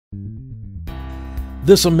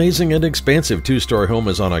This amazing and expansive two-story home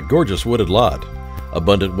is on a gorgeous wooded lot.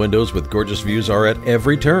 Abundant windows with gorgeous views are at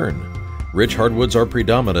every turn. Rich hardwoods are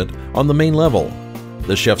predominant on the main level.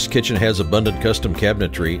 The chef's kitchen has abundant custom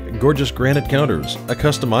cabinetry, gorgeous granite counters, a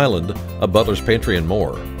custom island, a butler's pantry, and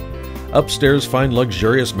more. Upstairs, find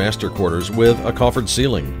luxurious master quarters with a coffered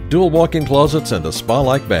ceiling, dual walk-in closets, and a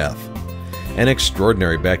spa-like bath. An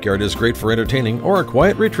extraordinary backyard is great for entertaining or a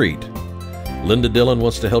quiet retreat. Linda Dillon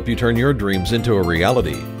wants to help you turn your dreams into a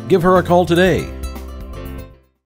reality. Give her a call today.